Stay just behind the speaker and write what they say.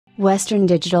Western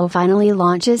Digital finally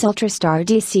launches Ultrastar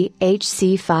DC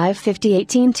HC550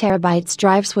 18TB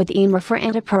drives with EAMR for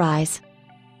enterprise.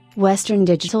 Western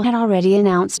Digital had already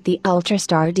announced the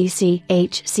Ultrastar DC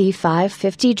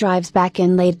HC550 drives back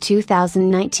in late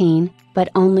 2019, but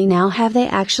only now have they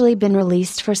actually been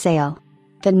released for sale.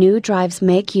 The new drives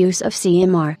make use of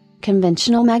CMR,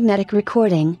 conventional magnetic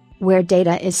recording, where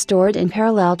data is stored in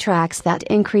parallel tracks that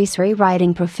increase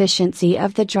rewriting proficiency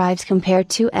of the drives compared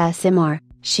to SMR,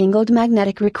 shingled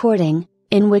magnetic recording,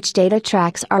 in which data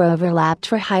tracks are overlapped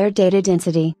for higher data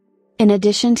density. In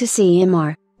addition to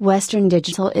CMR, Western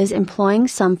Digital is employing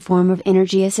some form of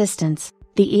energy assistance,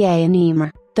 the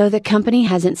EAMR, though the company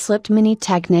hasn't slipped many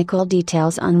technical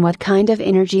details on what kind of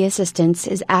energy assistance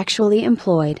is actually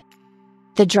employed.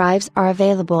 The drives are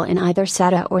available in either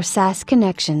SATA or SAS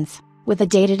connections, with a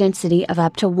data density of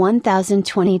up to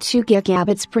 1022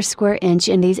 gigabits per square inch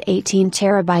in these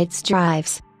 18TB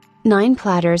drives. 9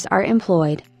 platters are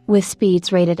employed, with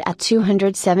speeds rated at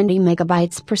 270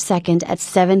 megabytes per second at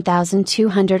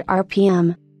 7,200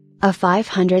 RPM. A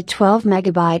 512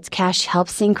 megabytes cache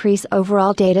helps increase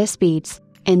overall data speeds,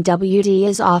 and WD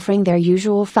is offering their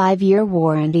usual 5-year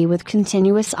warranty with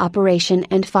continuous operation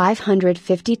and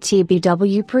 550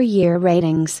 TBW per year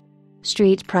ratings.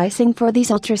 Street pricing for these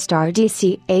Ultrastar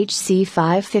DC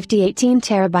HC550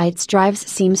 18TB drives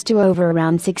seems to over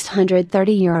around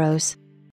 €630.